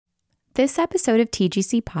This episode of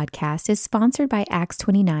TGC Podcast is sponsored by Acts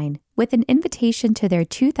 29 with an invitation to their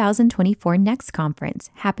 2024 Next Conference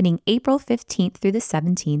happening April 15th through the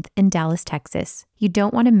 17th in Dallas, Texas. You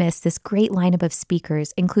don't want to miss this great lineup of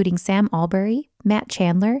speakers, including Sam Albury, Matt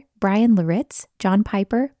Chandler, Brian Laritz, John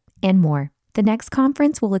Piper, and more. The Next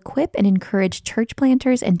Conference will equip and encourage church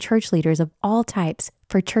planters and church leaders of all types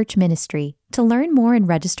for church ministry. To learn more and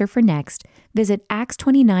register for Next, visit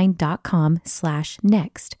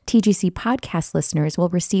acts29.com/next. TGC podcast listeners will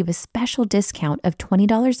receive a special discount of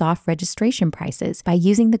 $20 off registration prices by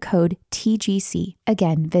using the code TGC.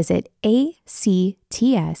 Again, visit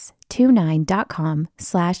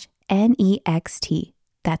acts29.com/next.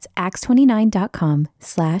 That's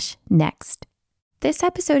acts29.com/next. This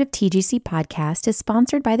episode of TGC Podcast is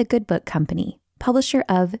sponsored by The Good Book Company, publisher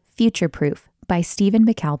of Future Proof by Stephen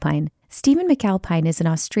McAlpine. Stephen McAlpine is an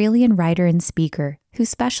Australian writer and speaker who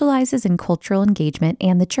specializes in cultural engagement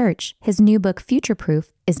and the church. His new book, Future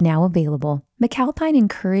Proof, is now available. McAlpine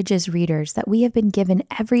encourages readers that we have been given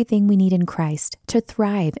everything we need in Christ to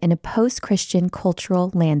thrive in a post-Christian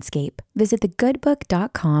cultural landscape. Visit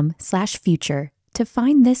thegoodbook.com/future to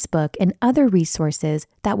find this book and other resources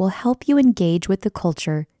that will help you engage with the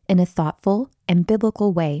culture in a thoughtful and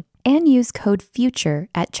biblical way. And use code FUTURE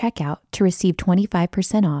at checkout to receive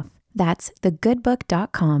 25% off. That's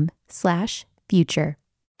thegoodbook.com/future.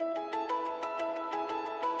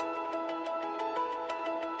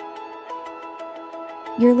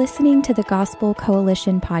 You're listening to the Gospel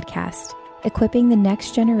Coalition podcast, equipping the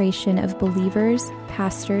next generation of believers,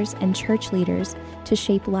 pastors, and church leaders to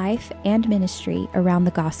shape life and ministry around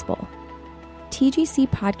the gospel. TGC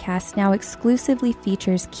Podcast now exclusively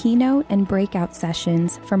features keynote and breakout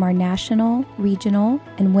sessions from our national, regional,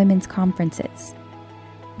 and women's conferences.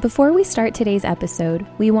 Before we start today's episode,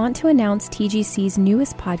 we want to announce TGC's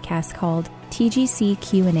newest podcast called TGC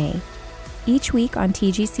Q&A. Each week on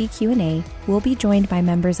TGC Q&A, we'll be joined by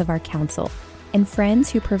members of our council and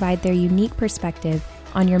friends who provide their unique perspective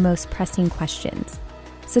on your most pressing questions.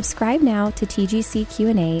 Subscribe now to TGC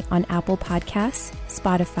Q&A on Apple Podcasts,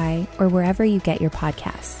 Spotify, or wherever you get your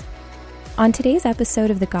podcasts. On today's episode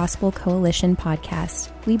of the Gospel Coalition podcast,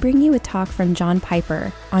 we bring you a talk from John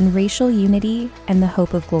Piper on racial unity and the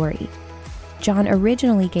hope of glory. John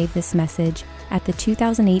originally gave this message at the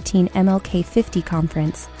 2018 MLK 50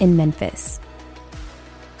 conference in Memphis.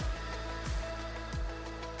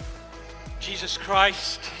 Jesus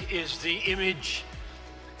Christ is the image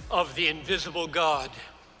of the invisible God,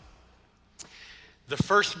 the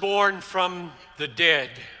firstborn from the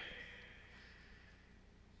dead.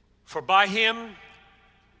 For by him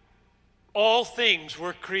all things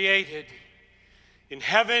were created, in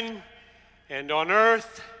heaven and on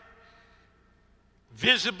earth,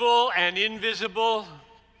 visible and invisible,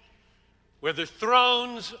 whether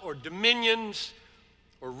thrones or dominions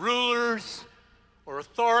or rulers or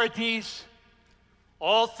authorities.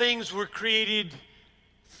 All things were created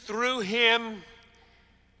through him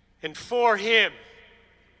and for him.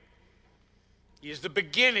 He is the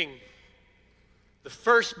beginning, the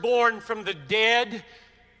firstborn from the dead,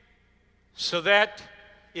 so that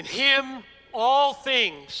in him all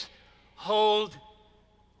things hold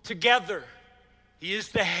together. He is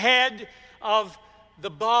the head of the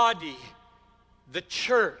body, the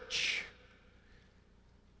church,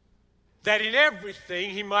 that in everything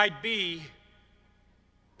he might be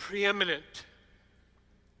preeminent.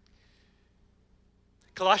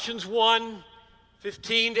 Colossians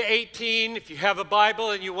 1:15-18. If you have a Bible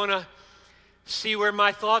and you want to see where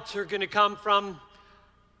my thoughts are going to come from,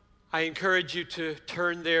 I encourage you to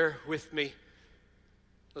turn there with me.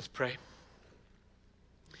 Let's pray.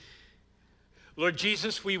 Lord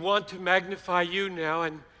Jesus, we want to magnify you now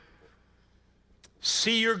and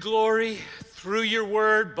see your glory through your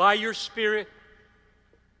word, by your Spirit.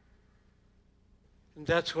 And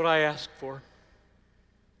that's what I ask for.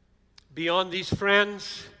 Beyond these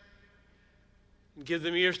friends, and give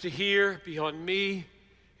them ears to hear, beyond me,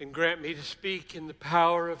 and grant me to speak in the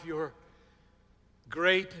power of your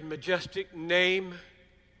great and majestic name.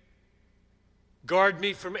 Guard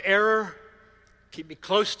me from error, keep me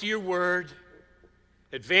close to your word,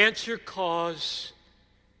 advance your cause,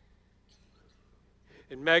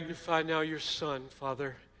 and magnify now your Son,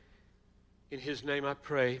 Father. In his name I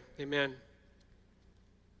pray, amen.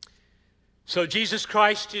 So Jesus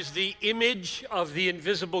Christ is the image of the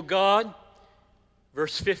invisible God.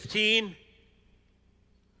 Verse 15,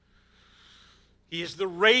 he is the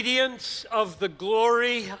radiance of the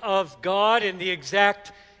glory of God and the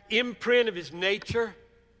exact imprint of his nature.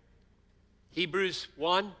 Hebrews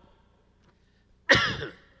 1.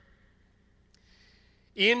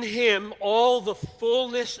 In him all the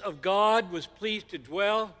fullness of God was pleased to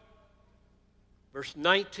dwell. Verse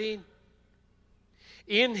 19.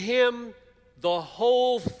 In him the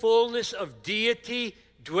whole fullness of deity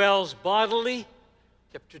dwells bodily.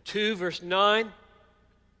 Chapter 2, verse 9.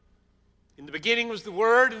 In the beginning was the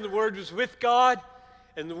Word, and the Word was with God,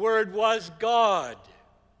 and the Word was God.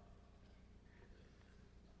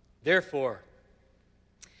 Therefore,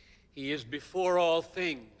 he is before all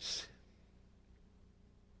things.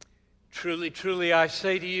 Truly, truly, I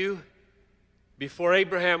say to you, before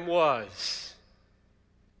Abraham was,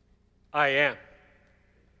 I am.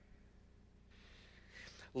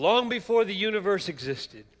 Long before the universe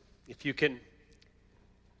existed, if you can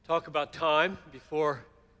talk about time before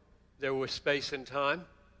there was space and time,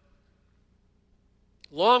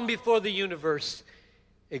 long before the universe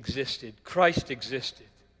existed, Christ existed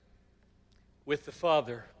with the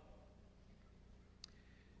Father.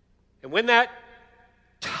 And when that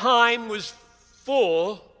time was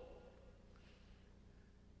full,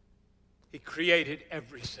 he created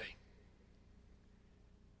everything.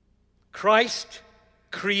 Christ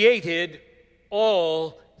created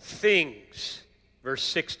all things. Verse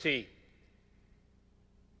 16.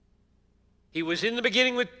 He was in the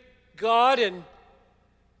beginning with God, and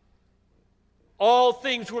all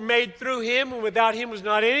things were made through him, and without him was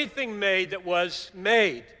not anything made that was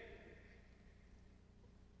made.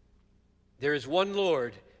 There is one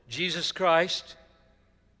Lord, Jesus Christ,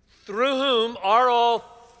 through whom are all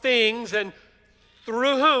things and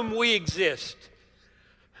through whom we exist.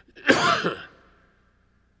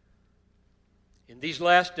 In these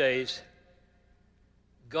last days,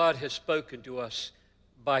 God has spoken to us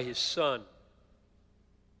by his Son,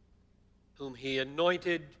 whom he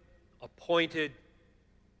anointed, appointed,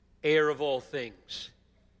 heir of all things,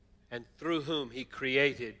 and through whom he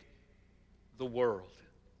created the world.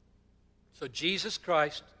 So Jesus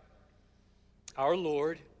Christ, our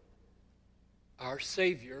Lord, our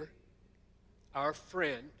Savior, our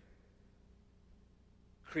friend,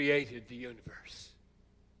 created the universe.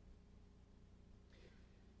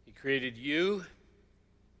 He created you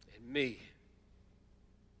and me.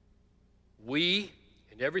 We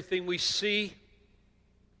and everything we see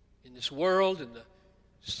in this world, in the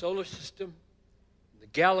solar system, in the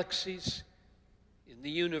galaxies, in the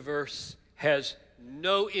universe, has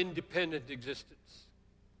no independent existence.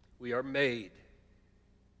 We are made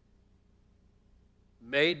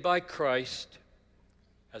by Christ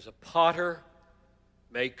as a potter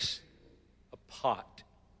makes a pot.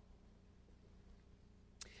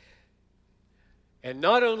 And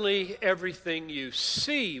not only everything you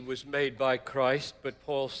see was made by Christ, but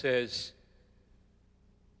Paul says,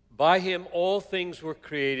 by him all things were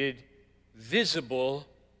created, visible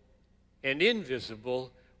and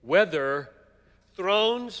invisible, whether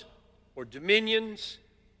thrones or dominions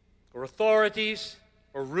or authorities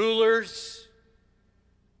or rulers.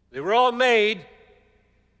 They were all made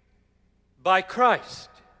by Christ.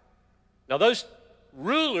 Now those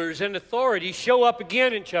rulers and authorities show up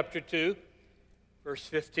again in chapter 2, verse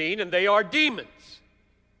 15, and they are demons.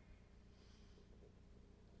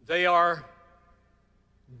 They are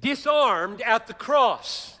disarmed at the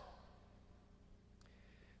cross.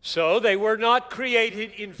 So they were not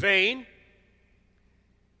created in vain.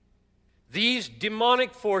 These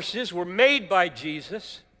demonic forces were made by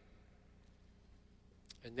Jesus,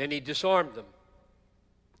 and then he disarmed them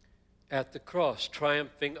at the cross,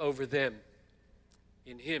 triumphing over them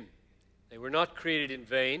in him. They were not created in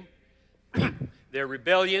vain. Their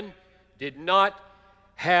rebellion did not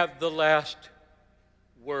have the last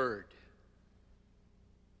word.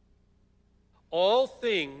 All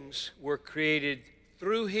things were created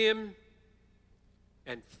through him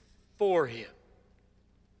and for him.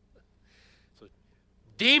 So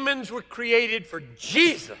demons were created for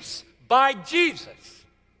Jesus, by Jesus.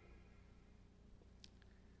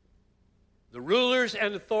 The rulers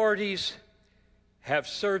and authorities have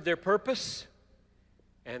served their purpose,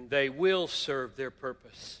 and they will serve their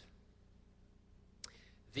purpose.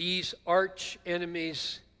 These arch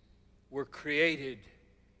enemies were created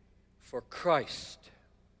for Christ.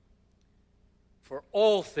 For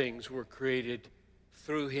all things were created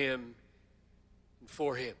through him and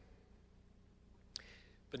for him.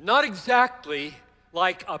 But not exactly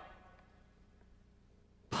like a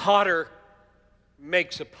potter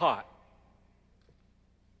makes a pot.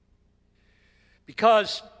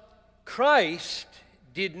 Because Christ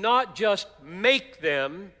did not just make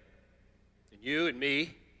them, and you and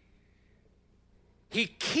me, he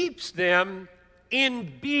keeps them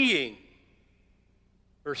in being.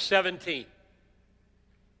 Verse 17.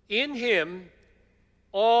 In him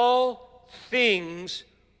all things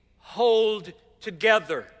hold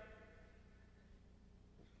together.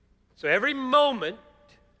 So every moment,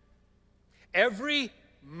 every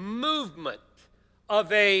movement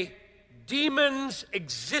of a demon's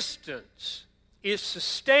existence is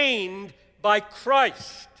sustained by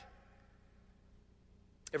Christ.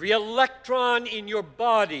 Every electron in your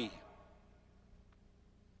body,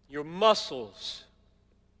 your muscles,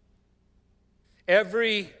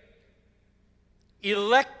 every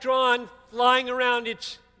electron flying around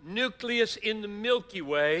its nucleus in the Milky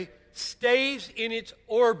Way stays in its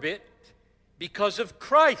orbit because of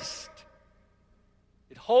Christ.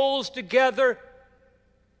 It holds together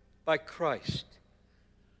by Christ.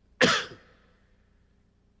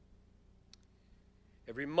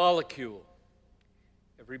 Every molecule,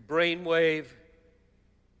 every brain wave,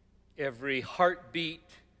 every heartbeat,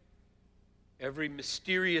 every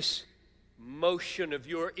mysterious motion of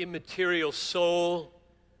your immaterial soul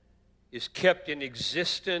is kept in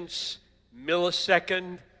existence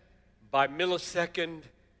millisecond by millisecond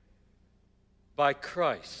by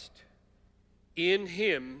Christ. In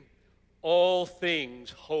Him, all things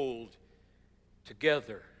hold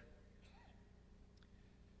together.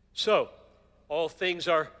 So, all things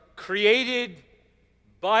are created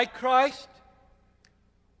by Christ.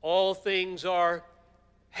 All things are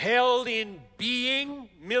held in being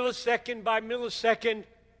millisecond by millisecond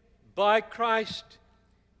by Christ.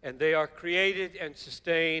 And they are created and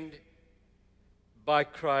sustained by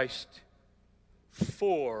Christ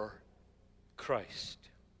for Christ.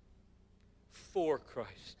 For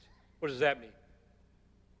Christ. What does that mean?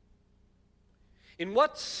 In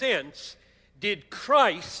what sense did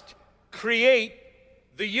Christ create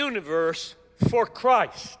the universe for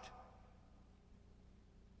Christ?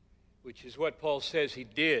 Which is what Paul says he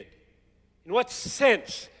did. In what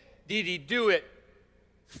sense did he do it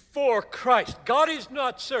for Christ? God is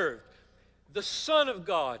not served. The Son of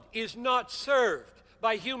God is not served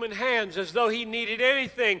by human hands as though he needed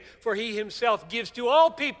anything, for he himself gives to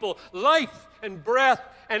all people life and breath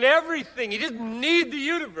and everything. He didn't need the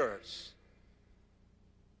universe.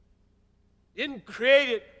 He didn't create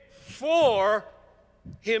it for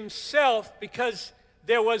himself because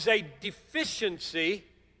there was a deficiency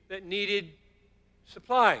that needed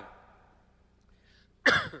supplying.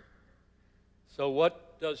 So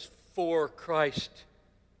what does for Christ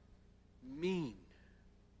mean?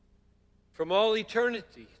 From all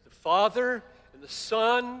eternity, the Father and the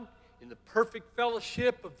Son, in the perfect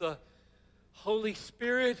fellowship of the Holy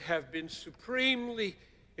Spirit, have been supremely,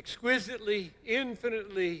 exquisitely,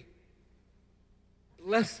 infinitely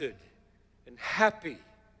blessed and happy.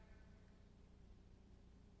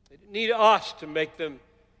 They didn't need us to make them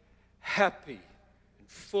happy and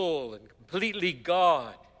full and completely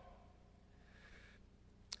God.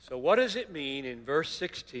 So what does it mean in verse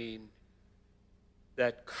 16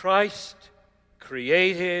 that Christ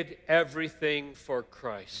created everything for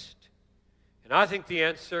Christ? And I think the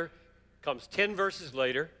answer comes 10 verses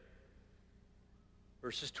later,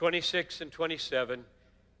 verses 26 and 27,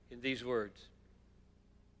 in these words.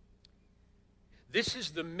 This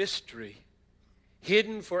is the mystery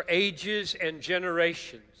hidden for ages and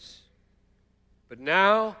generations, but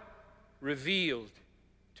now revealed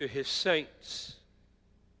to his saints.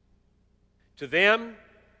 To them,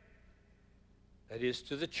 that is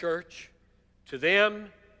to the church, to them,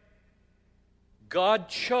 God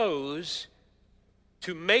chose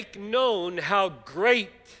to make known how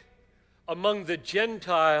great among the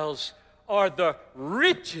Gentiles are the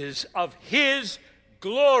riches of his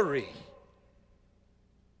glory.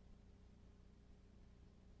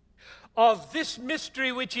 Of this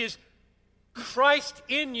mystery which is Christ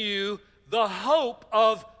in you, the hope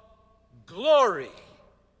of glory.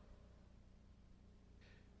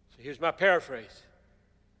 So here's my paraphrase.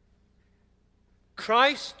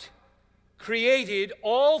 Christ created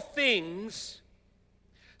all things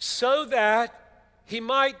so that he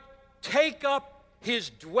might take up his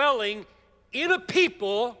dwelling in a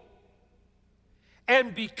people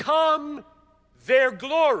and become their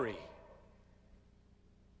glory.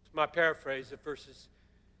 It's my paraphrase of verses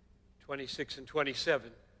 26 and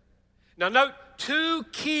 27. Now note two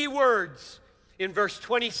key words in verse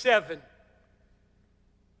 27.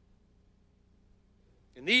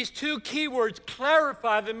 And these two key words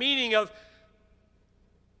clarify the meaning of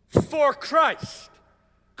for Christ.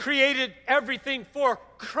 Created everything for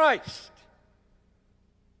Christ.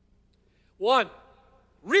 One,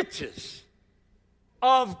 riches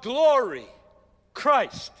of glory,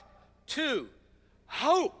 Christ. Two,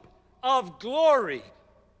 hope of glory,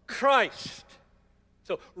 Christ.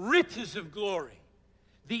 So, riches of glory,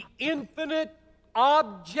 the infinite,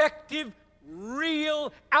 objective,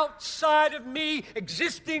 real, outside of me,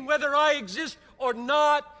 existing whether I exist or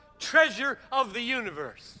not treasure of the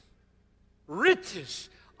universe. Riches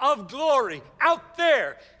of glory out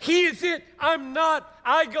there. He is it, I'm not.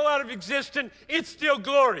 I go out of existence, it's still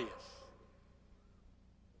glorious.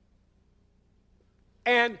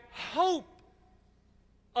 And hope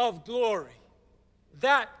of glory,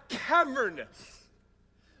 that cavernous,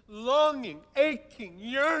 longing, aching,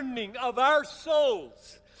 yearning of our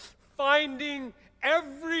souls, finding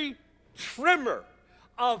every tremor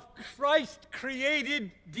of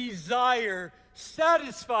Christ-created desire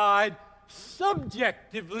satisfied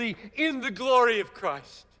subjectively in the glory of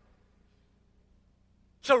Christ.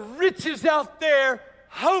 So riches out there,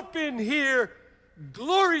 hope in here,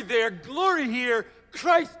 glory there, glory here,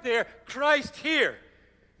 Christ there, Christ here.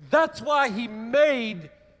 That's why he made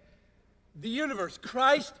the universe.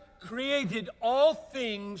 Christ created all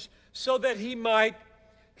things so that he might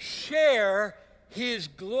share his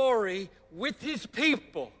glory with his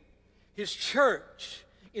people, his church,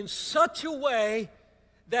 in such a way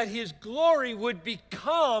that his glory would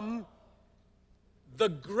become the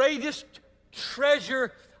greatest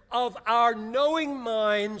treasure of our knowing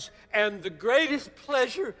minds and the greatest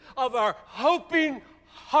pleasure of our hoping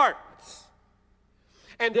hearts.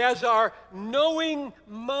 And as our knowing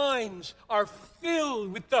minds are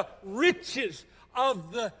filled with the riches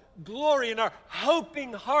of the glory and our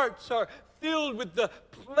hoping hearts are filled with the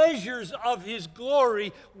pleasures of his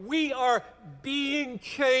glory, we are being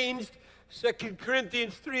changed. 2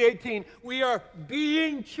 Corinthians 3:18, we are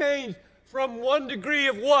being changed from one degree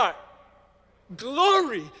of what?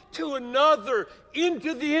 Glory to another,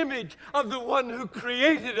 into the image of the one who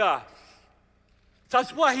created us.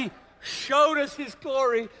 That's why he showed us his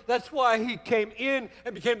glory. That's why he came in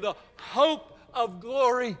and became the hope of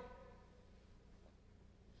glory.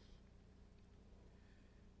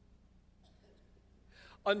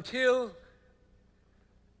 Until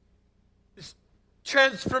this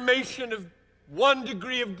transformation of one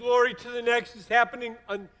degree of glory to the next is happening,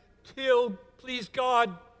 until, please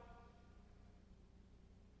God,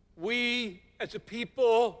 we as a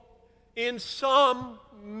people in some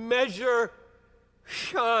measure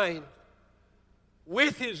shine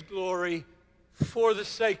with his glory for the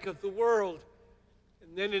sake of the world.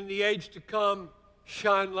 And then in the age to come,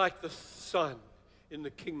 shine like the sun in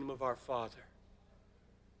the kingdom of our Father.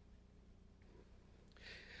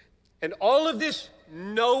 And all of this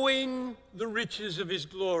knowing the riches of his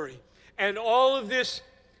glory, and all of this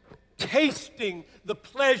tasting the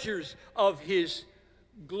pleasures of his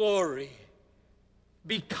glory,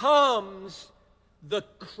 becomes the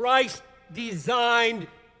Christ-designed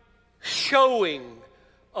showing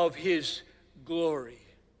of his glory,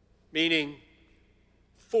 meaning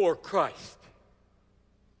for Christ.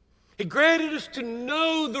 He granted us to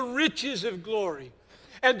know the riches of glory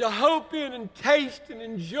and to hope in and taste and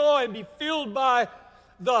enjoy and be filled by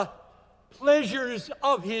the pleasures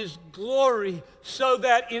of his glory, so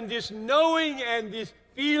that in this knowing and this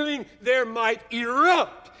feeling there might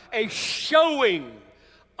erupt a showing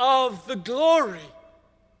of the glory.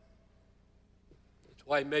 That's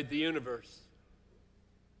why he made the universe.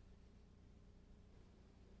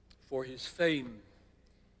 For his fame,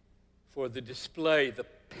 for the display, the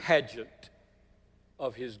pageant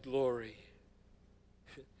of his glory.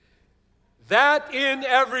 That in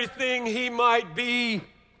everything he might be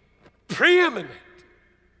preeminent.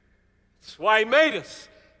 That's why he made us.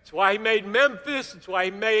 That's why he made Memphis. That's why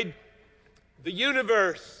he made the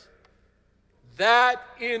universe. That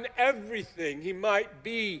in everything he might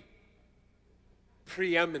be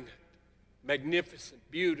preeminent, magnificent,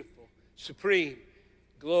 beautiful, supreme,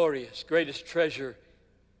 glorious, greatest treasure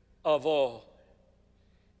of all.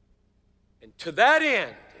 And to that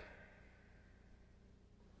end,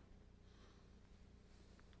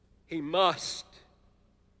 he must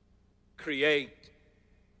create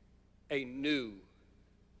a new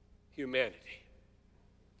humanity,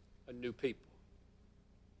 a new people.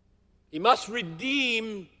 He must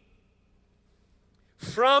redeem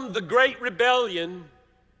from the great rebellion,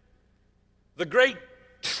 the great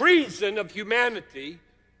treason of humanity,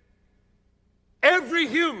 every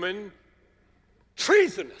human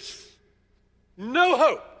treasonous. No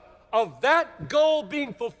hope of that goal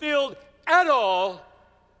being fulfilled at all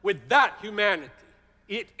with that humanity.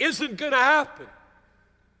 It isn't going to happen.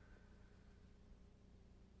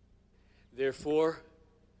 Therefore,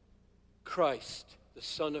 Christ, the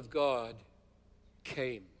Son of God,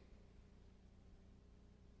 came.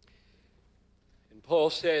 And Paul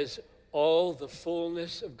says, all the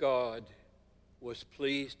fullness of God was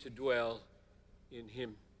pleased to dwell in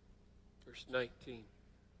him. Verse 19.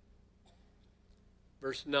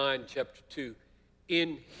 Verse 9, chapter 2.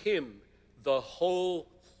 In him the whole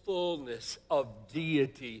fullness of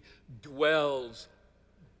deity dwells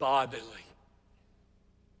bodily.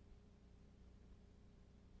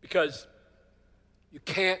 Because you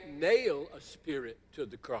can't nail a spirit to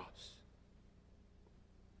the cross.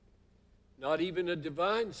 Not even a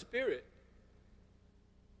divine spirit.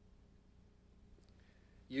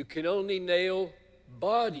 You can only nail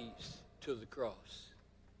bodies to the cross.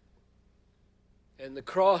 And the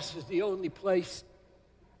cross is the only place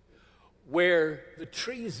where the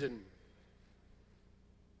treason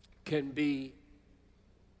can be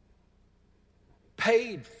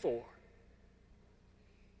paid for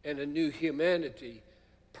and a new humanity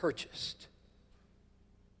purchased.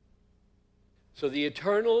 So the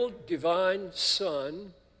eternal divine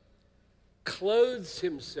Son clothes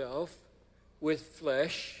himself with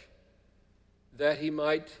flesh that he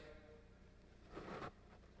might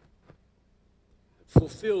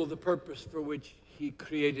fulfill the purpose for which he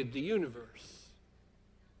created the universe.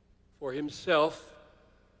 For himself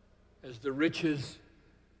as the riches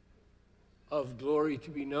of glory to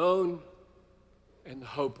be known and the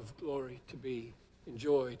hope of glory to be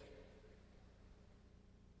enjoyed.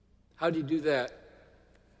 How do you do that?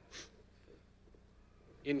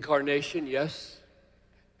 Incarnation, yes.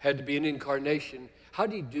 Had to be an incarnation. How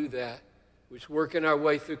do you do that? We're working our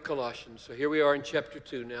way through Colossians. So here we are in chapter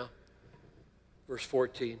 2 now, verse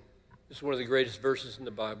 14. This is one of the greatest verses in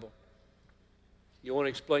the Bible. You want to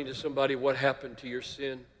explain to somebody what happened to your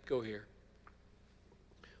sin? Go here.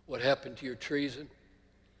 What happened to your treason?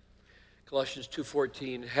 Colossians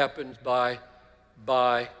 2:14 happens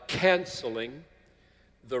by canceling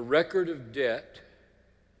the record of debt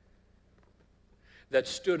that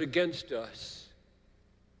stood against us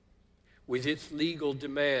with its legal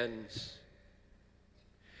demands.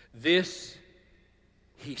 This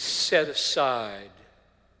he set aside,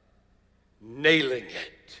 nailing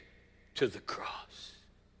it to the cross.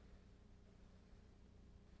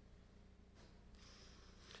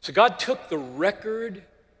 So God took the record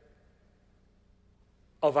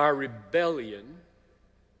of our rebellion.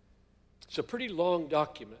 It's a pretty long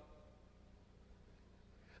document.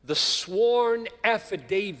 The sworn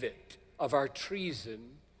affidavit of our treason,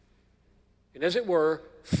 and as it were,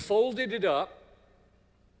 folded it up,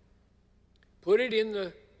 put it in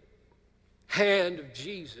the hand of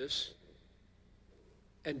Jesus,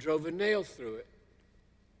 and drove a nail through it,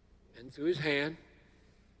 and through his hand,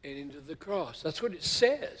 and into the cross. That's what it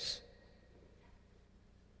says.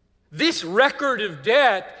 This record of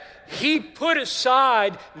debt, he put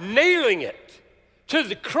aside, nailing it to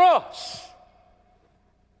the cross.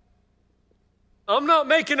 I'm not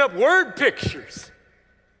making up word pictures.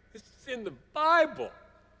 It's in the Bible.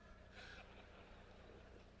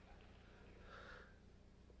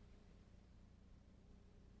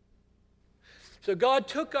 So God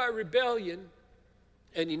took our rebellion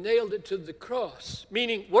and he nailed it to the cross.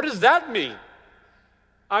 Meaning, what does that mean?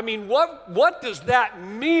 I mean, what does that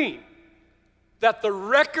mean? That the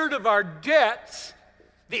record of our debts,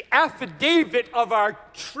 the affidavit of our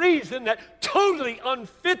treason that totally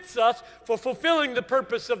unfits us for fulfilling the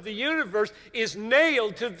purpose of the universe is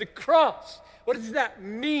nailed to the cross. What does that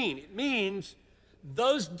mean? It means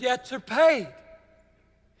those debts are paid.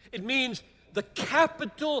 It means the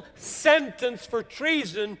capital sentence for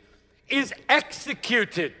treason is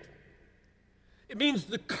executed. It means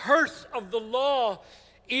the curse of the law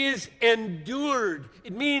is endured.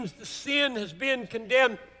 It means the sin has been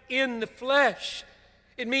condemned in the flesh.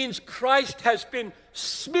 It means Christ has been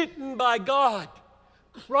smitten by God.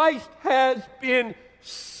 Christ has been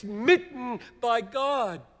smitten by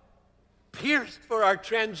God, pierced for our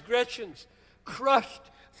transgressions, crushed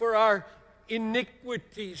for our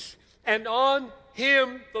iniquities. And on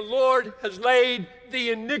him the Lord has laid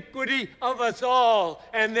the iniquity of us all,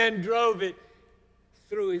 and then drove it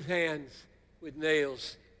through his hands with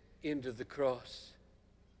nails into the cross.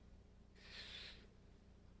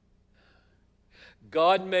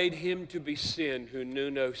 God made him to be sin who knew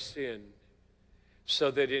no sin, so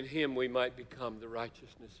that in him we might become the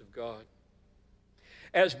righteousness of God.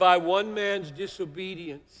 As by one man's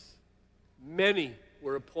disobedience many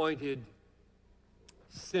were appointed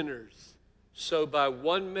sinners, so by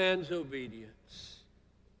one man's obedience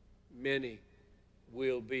many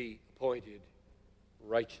will be appointed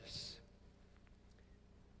righteous.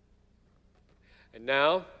 And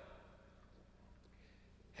now,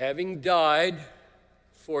 having died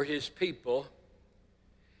for his people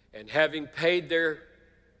and having paid their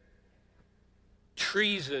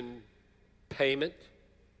treason payment,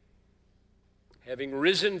 having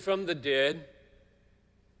risen from the dead,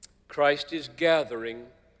 Christ is gathering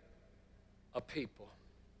a people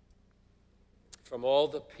from all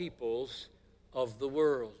the peoples of the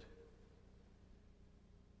world.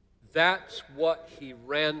 That's what he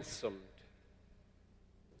ransomed.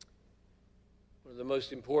 One of the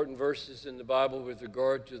most important verses in the Bible with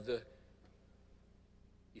regard to the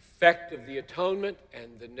effect of the atonement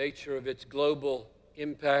and the nature of its global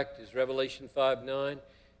impact is Revelation 5:9.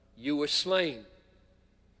 You were slain,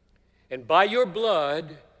 and by your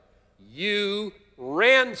blood you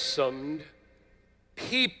ransomed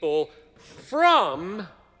people from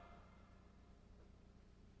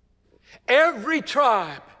every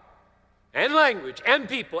tribe and language and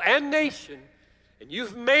people and nation, and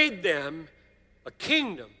you've made them a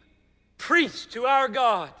kingdom, priests to our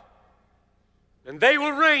God, and they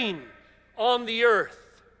will reign on the earth.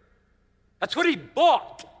 That's what he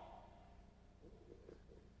bought.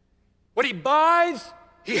 What he buys,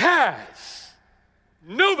 he has.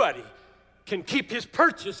 Nobody can keep his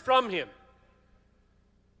purchase from him.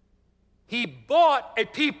 He bought a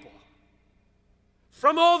people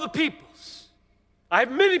from all the peoples. I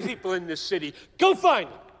have many people in this city. Go find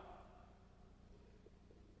them.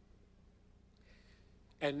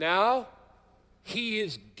 And now he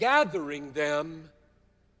is gathering them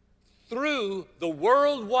through the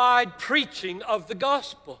worldwide preaching of the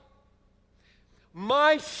gospel.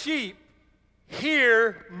 My sheep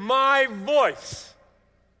hear my voice,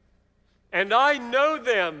 and I know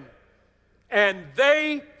them, and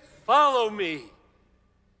they follow me.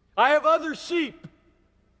 I have other sheep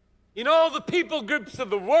in all the people groups of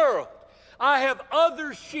the world. I have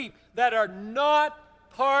other sheep that are not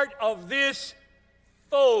part of this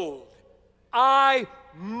fold. I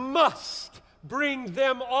must bring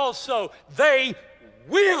them also. They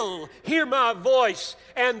will hear my voice,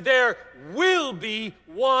 and there will be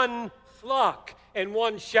one flock and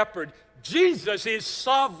one shepherd. Jesus is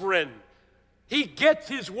sovereign. He gets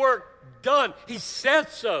his work done. He says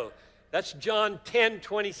so. That's John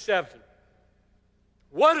 10:27.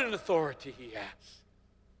 What an authority he has.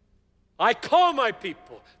 I call my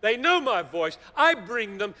people. They know my voice. I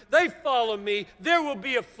bring them. They follow me. There will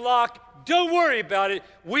be a flock. Don't worry about it.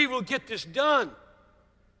 We will get this done.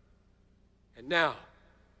 And now,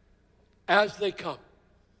 as they come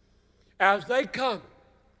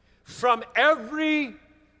from every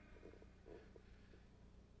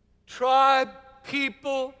tribe,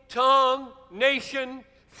 people, tongue, nation,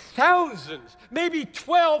 thousands, maybe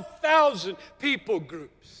 12,000 people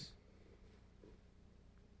groups.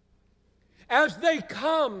 As they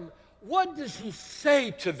come, what does he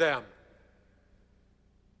say to them?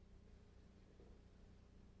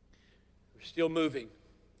 We're still moving.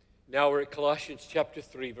 Now we're at Colossians chapter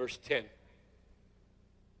 3, verse 10.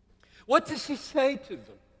 What does he say to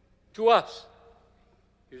them, to us?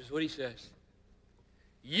 Here's what he says.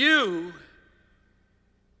 You,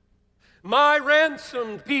 my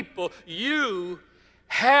ransomed people, you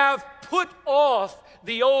have put off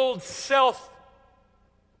the old self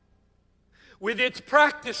with its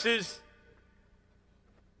practices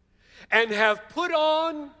and have put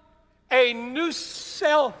on a new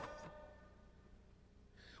self,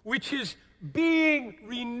 which is being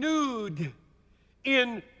renewed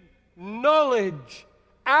in knowledge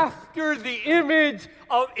after the image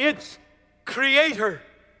of its creator.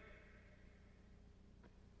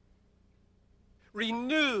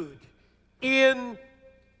 Renewed in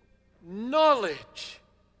knowledge.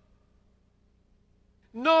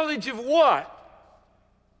 Knowledge of what?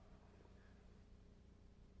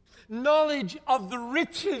 Knowledge of the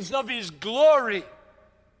riches of his glory.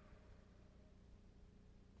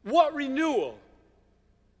 What renewal?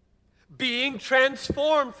 Being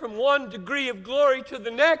transformed from one degree of glory to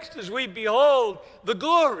the next as we behold the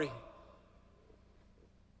glory.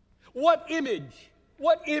 What image?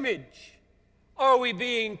 What image are we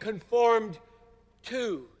being conformed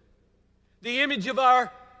to? The image of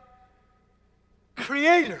our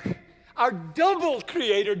Creator, our double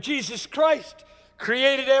Creator, Jesus Christ,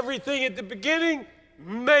 created everything at the beginning,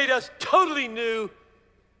 made us totally new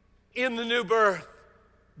in the new birth,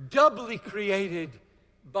 doubly created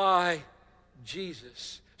by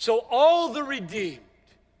Jesus. So all the redeemed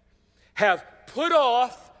have put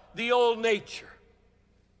off the old nature.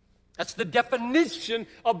 That's the definition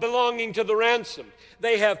of belonging to the ransom.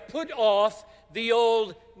 They have put off the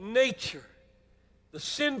old nature, the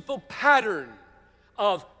sinful pattern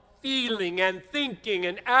of feeling and thinking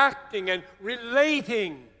and acting and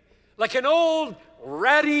relating like an old,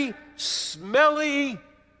 ratty, smelly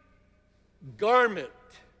garment.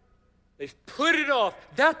 They've put it off.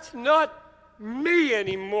 That's not me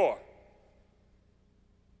anymore.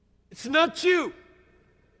 It's not you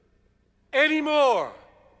anymore.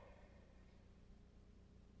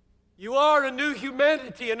 You are a new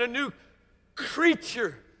humanity and a new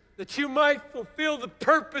creature that you might fulfill the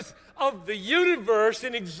purpose of the universe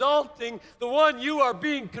in exalting the one you are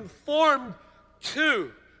being conformed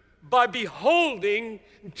to by beholding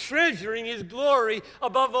and treasuring his glory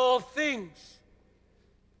above all things.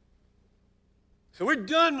 So we're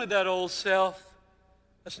done with that old self.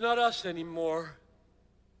 That's not us anymore.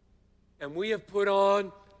 And we have put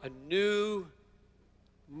on a new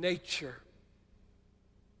nature,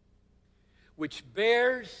 which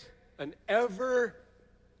bears an ever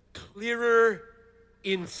clearer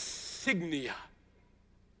insignia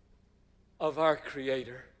of our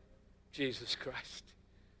Creator, Jesus Christ.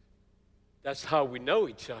 That's how we know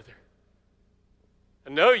each other. I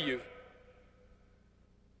know you.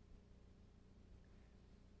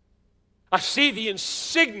 I see the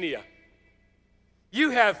insignia. You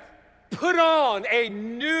have put on a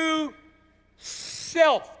new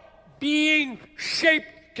self, being shaped,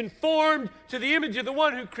 conformed to the image of the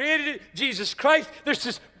one who created it, Jesus Christ. There's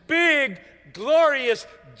this big, glorious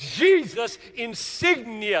Jesus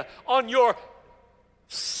insignia on your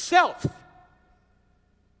self.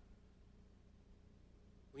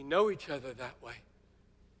 We know each other that way.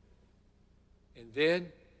 And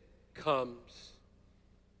then comes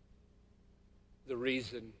the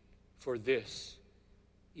reason for this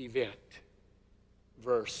event.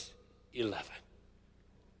 Verse 11.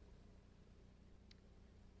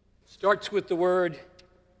 Starts with the word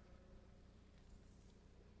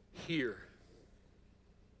here.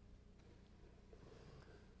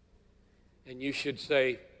 And you should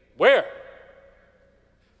say, where?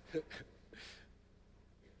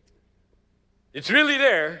 It's really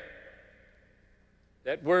there.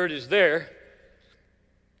 That word is there.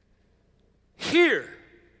 Here.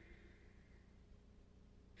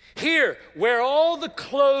 Here, where all the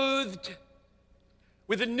clothed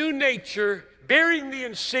with a new nature, bearing the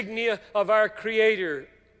insignia of our Creator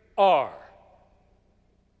are.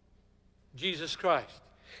 Jesus Christ.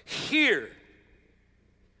 Here.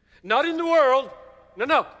 Not in the world.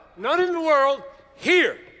 No, not in the world.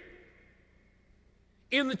 Here.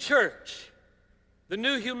 In the church. The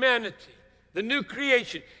new humanity. The new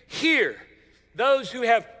creation. Here. Those who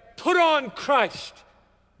have put on Christ.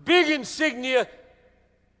 Big insignia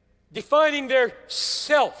defining their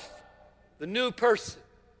self. The new person.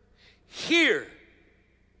 Here.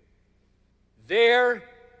 There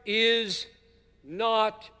is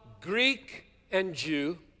not Greek and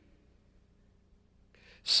Jew,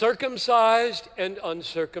 circumcised and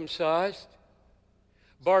uncircumcised,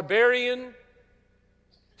 barbarian,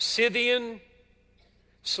 Scythian,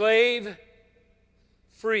 slave,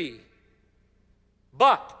 free.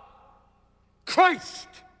 But Christ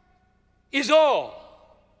is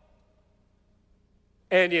all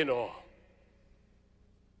and in all.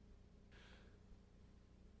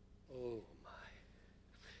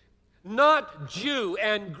 Not Jew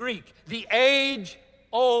and Greek, the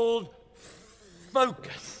age-old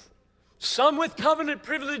focus. Some with covenant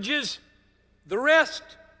privileges, the rest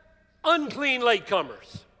unclean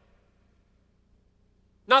latecomers.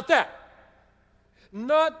 Not that.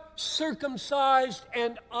 Not circumcised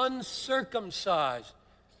and uncircumcised.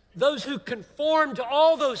 Those who conform to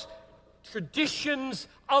all those traditions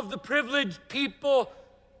of the privileged people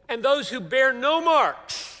and those who bear no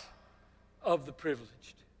marks of the privileged.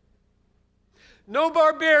 No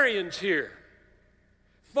barbarians here,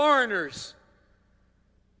 foreigners,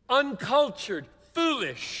 uncultured,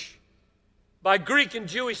 foolish by Greek and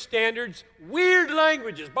Jewish standards, weird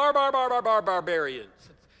languages, barbarians.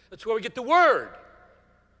 That's where we get the word.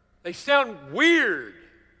 They sound weird.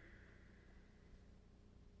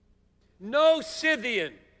 No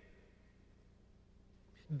Scythian,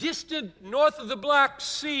 distant north of the Black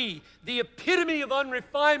Sea, the epitome of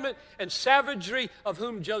unrefinement and savagery, of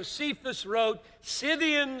whom Josephus wrote,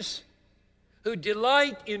 Scythians who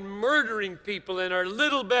delight in murdering people and are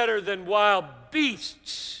little better than wild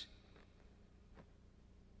beasts.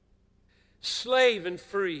 Slave and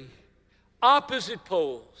free, opposite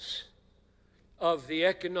poles of the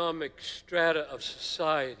economic strata of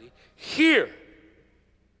society. Here,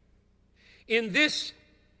 in this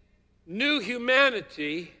new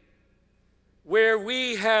humanity, where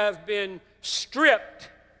we have been stripped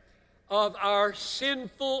of our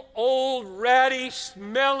sinful, old, ratty,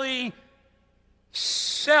 smelly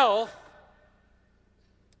self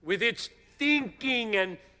with its thinking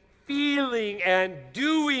and feeling and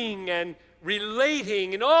doing and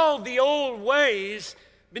relating in all the old ways,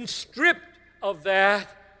 been stripped of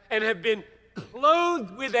that and have been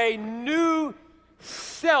clothed with a new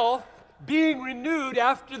self, being renewed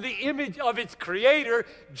after the image of its Creator,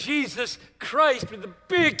 Jesus Christ, with the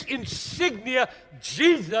big insignia,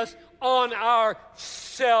 Jesus, on our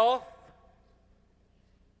self.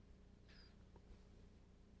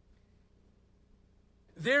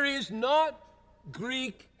 there is not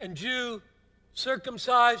Greek and Jew,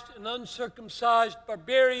 circumcised and uncircumcised,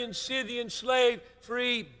 barbarian, Scythian, slave,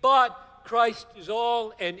 free, but Christ is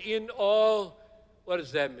all and in all. What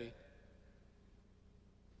does that mean?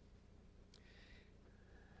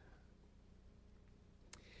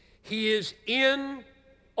 He is in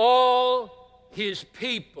all his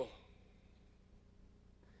people.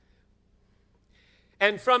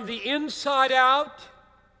 And from the inside out,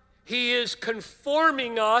 he is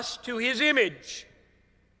conforming us to his image.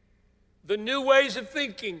 The new ways of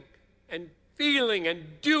thinking and feeling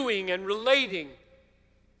and doing and relating.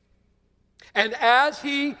 And as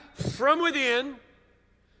he, from within,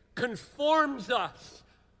 conforms us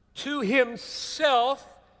to himself,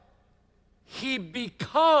 he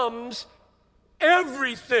becomes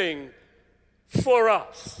everything for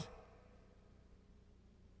us.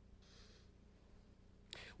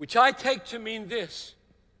 Which I take to mean this: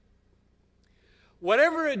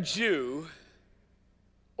 whatever a Jew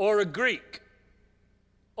or a Greek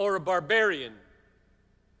or a barbarian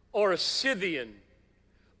or a Scythian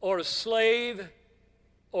or a slave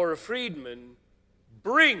or a freedman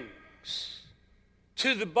brings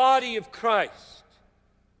to the body of Christ,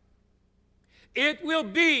 it will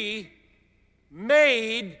be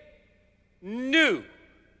made new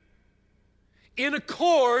in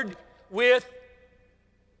accord with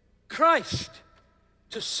Christ,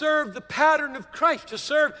 to serve the pattern of Christ, to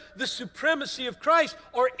serve the supremacy of Christ,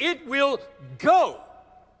 or it will go.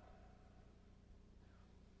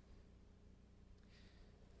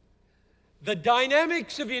 The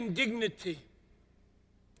dynamics of indignity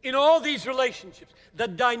in all these relationships, the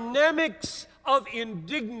dynamics of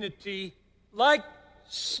indignity, like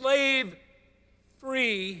slave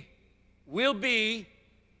free, will be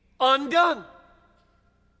undone.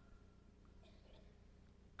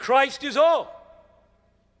 Christ is all.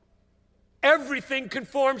 Everything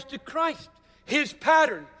conforms to Christ, his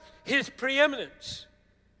pattern, his preeminence.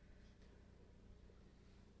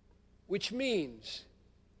 Which means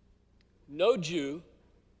no Jew,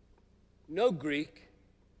 no Greek,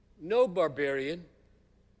 no barbarian,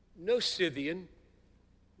 no Scythian,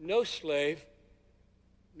 no slave,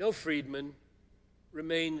 no freedman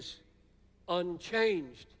remains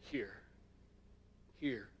unchanged here.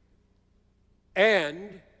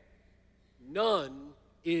 And none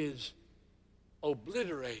is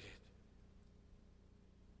obliterated.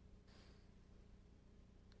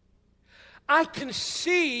 I can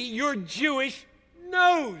see your Jewish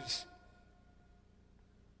nose.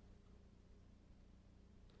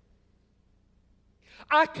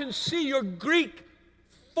 I can see your Greek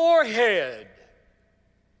forehead.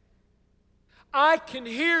 I can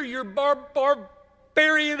hear your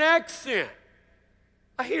barbarian accent.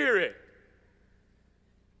 I hear it.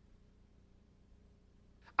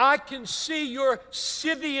 I can see your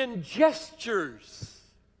Scythian gestures.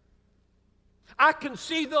 I can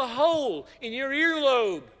see the hole in your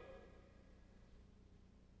earlobe.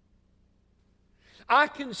 I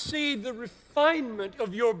can see the refinement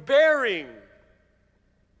of your bearing.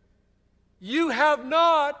 You have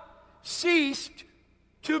not ceased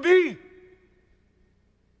to be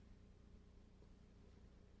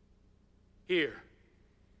here.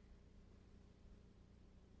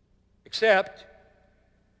 Except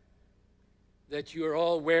that you are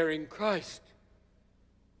all wearing Christ.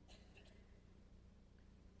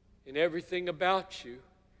 And everything about you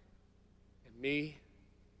and me,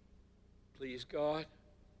 please God,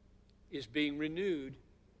 is being renewed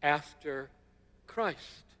after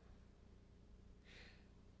Christ.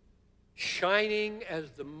 Shining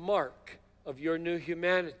as the mark of your new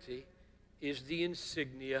humanity is the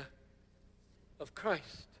insignia of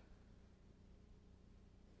Christ.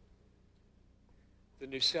 The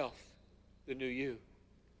new self, the new you.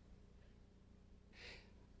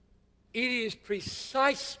 It is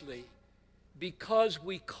precisely because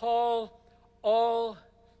we call all, let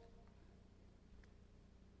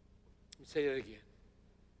me say that again.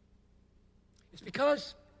 It's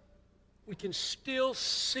because we can still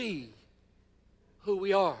see who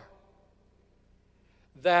we are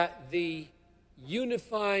that the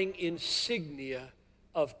unifying insignia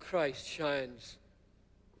of Christ shines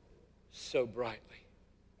so brightly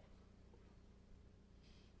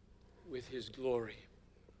with his glory.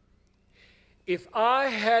 If I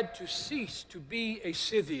had to cease to be a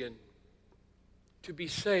Scythian to be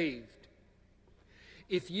saved,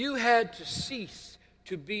 if you had to cease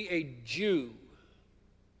to be a Jew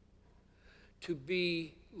to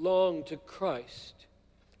belong to Christ,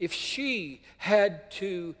 if she had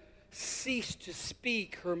to cease to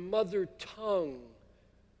speak her mother tongue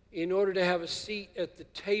in order to have a seat at the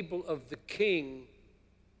table of the King,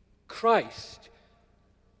 Christ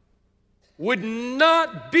would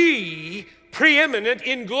not be preeminent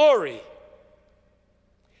in glory.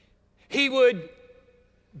 He would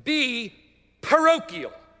be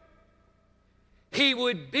parochial. He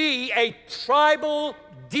would be a tribal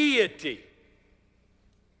deity.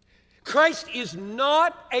 Christ is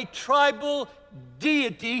not a tribal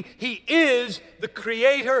deity. He is the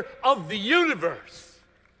creator of the universe.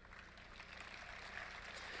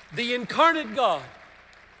 The incarnate God.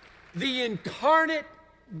 The incarnate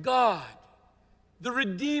God. The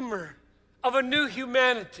Redeemer of a new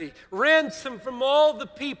humanity. Ransom from all the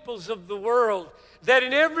peoples of the world. That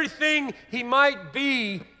in everything he might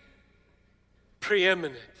be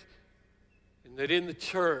preeminent. And that in the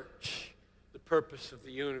church, the purpose of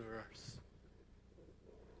the universe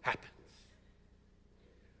happens.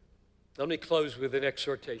 Let me close with an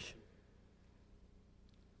exhortation,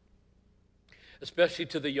 especially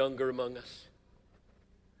to the younger among us.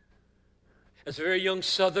 As a very young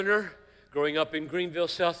Southerner, growing up in Greenville,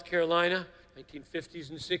 South Carolina, 1950s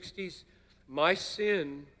and 60s, my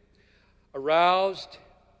sin, aroused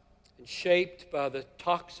and shaped by the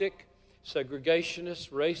toxic,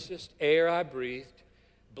 segregationist, racist air I breathed,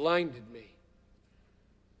 blinded me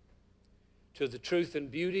to the truth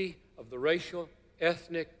and beauty of the racial,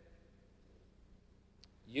 ethnic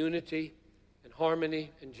unity and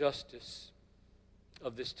harmony and justice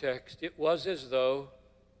of this text. It was as though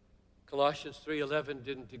Colossians 3:11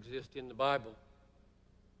 didn't exist in the Bible.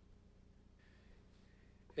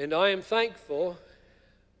 And I am thankful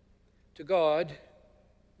to God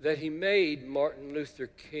that he made Martin Luther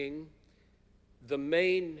King the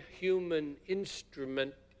main human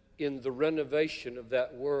instrument in the renovation of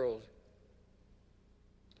that world.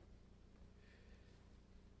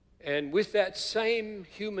 And with that same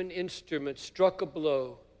human instrument struck a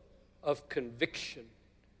blow of conviction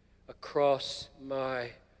across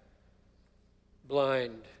my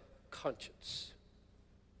blind conscience.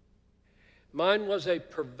 Mine was a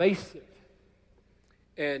pervasive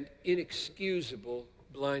and inexcusable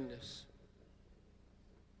blindness.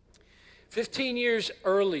 15 years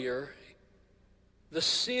earlier, the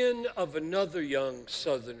sin of another young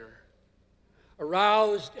Southerner,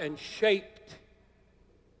 aroused and shaped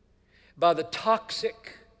by the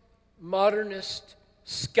toxic, modernist,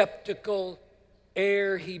 skeptical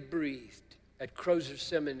air he breathed at Crozer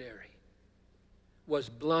Seminary, was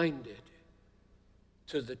blinded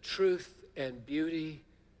to the truth and beauty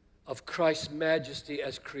of Christ's majesty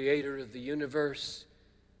as creator of the universe,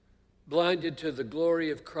 blinded to the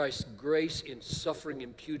glory of Christ's grace in suffering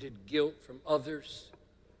imputed guilt from others,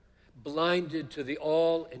 blinded to the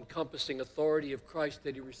all-encompassing authority of Christ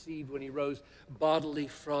that he received when he rose bodily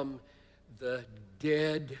from the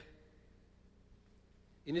dead.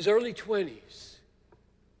 In his early 20s,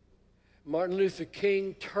 Martin Luther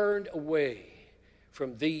King turned away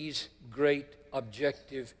from these great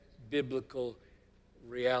objective biblical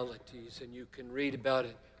realities, and you can read about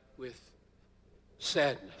it with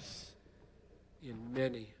sadness in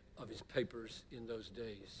many of his papers in those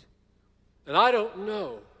days. And I don't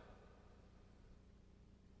know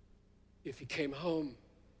if he came home.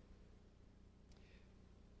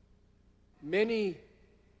 Many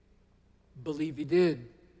believe he did.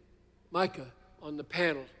 Micah, on the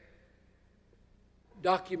panel,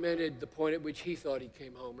 documented the point at which he thought he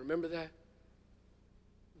came home. Remember that?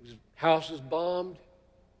 His house was bombed,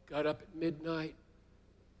 got up at midnight,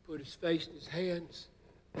 put his face in his hands,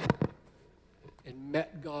 and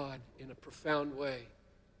met God in a profound way.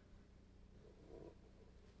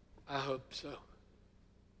 I hope so.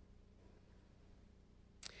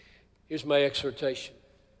 Here's my exhortation.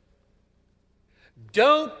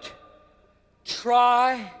 Don't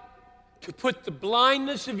try to put the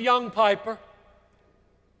blindness of young Piper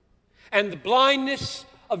and the blindness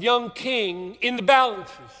of young King in the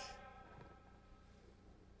balances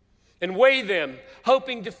and weigh them,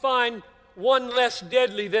 hoping to find one less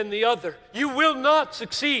deadly than the other. You will not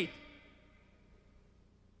succeed.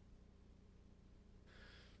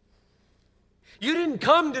 You didn't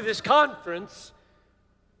come to this conference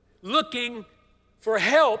looking for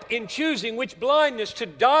help in choosing which blindness to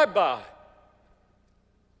die by.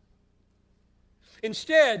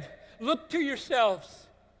 Instead, look to yourselves.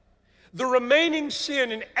 The remaining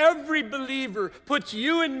sin in every believer puts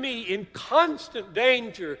you and me in constant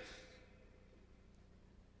danger,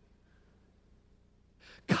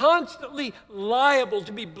 constantly liable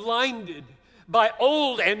to be blinded by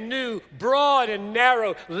old and new, broad and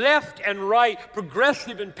narrow, left and right,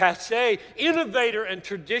 progressive and passé, innovator and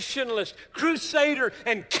traditionalist, crusader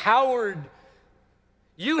and coward.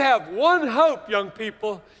 You have one hope, young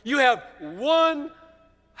people. You have one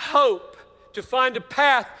hope to find a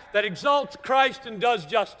path that exalts Christ and does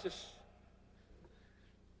justice.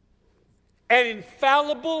 and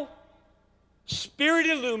infallible,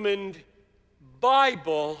 Spirit-illumined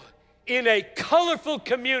Bible in a colorful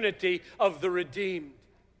community of the redeemed.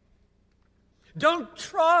 Don't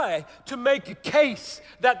try to make a case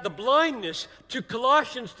that the blindness to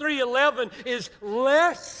Colossians 3:11 is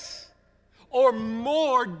less or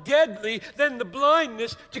more deadly than the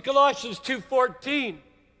blindness to Colossians 2:14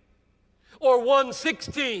 or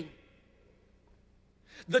 1:16.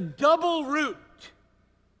 The double root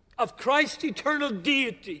of Christ's eternal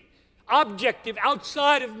deity, objective,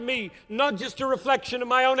 outside of me, not just a reflection of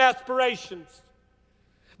my own aspirations.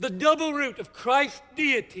 The double root of Christ's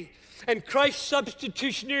deity and Christ's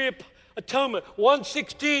substitutionary atonement,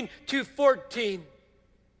 1:16, 2:14,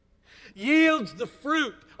 yields the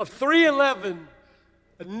fruit of 3:11,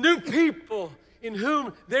 a new people in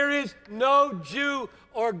whom there is no Jew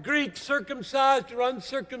or Greek, circumcised or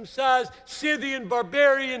uncircumcised, Scythian,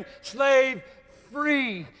 barbarian, slave,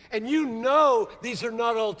 free. And you know these are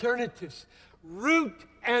not alternatives. Root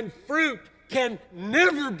and fruit can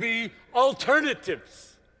never be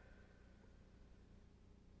alternatives.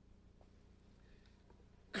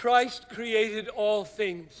 Christ created all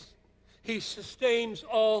things. He sustains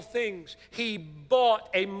all things. He bought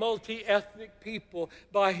a multi-ethnic people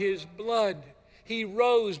by his blood. He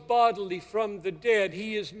rose bodily from the dead.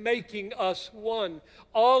 He is making us one.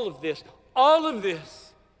 All of this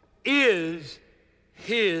is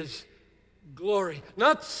his glory.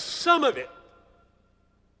 Not some of it.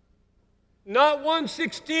 Not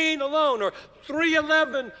 1:16 alone, or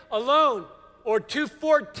 3:11 alone, or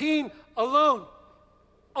 2:14 alone.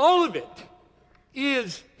 All of it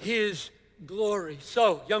is his glory.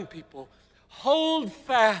 So, young people, hold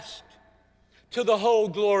fast to the whole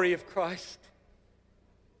glory of Christ.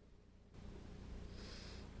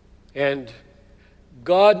 And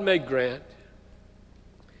God may grant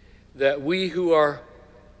that we who are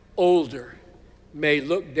older may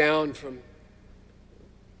look down from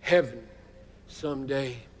heaven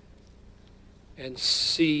someday and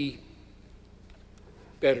see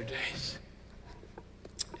better days.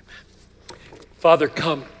 Father,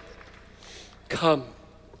 come.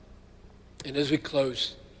 And as we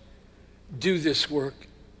close, do this work.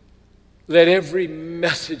 Let every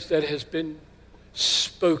message that has been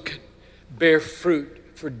spoken bear fruit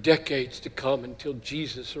for decades to come until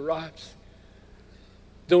Jesus arrives.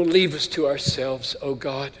 Don't leave us to ourselves, oh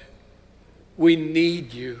God. We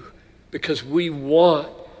need you because we want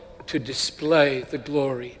to display the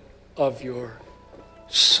glory of your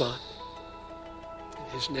Son. In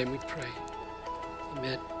his name we pray.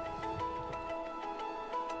 Amen.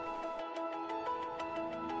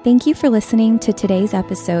 Thank you for listening to today's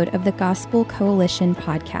episode of the Gospel Coalition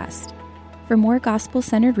podcast. For more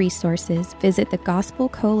gospel-centered resources, visit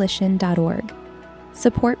thegospelcoalition.org.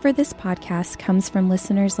 Support for this podcast comes from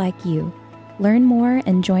listeners like you. Learn more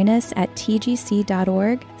and join us at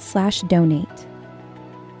tgc.org/donate.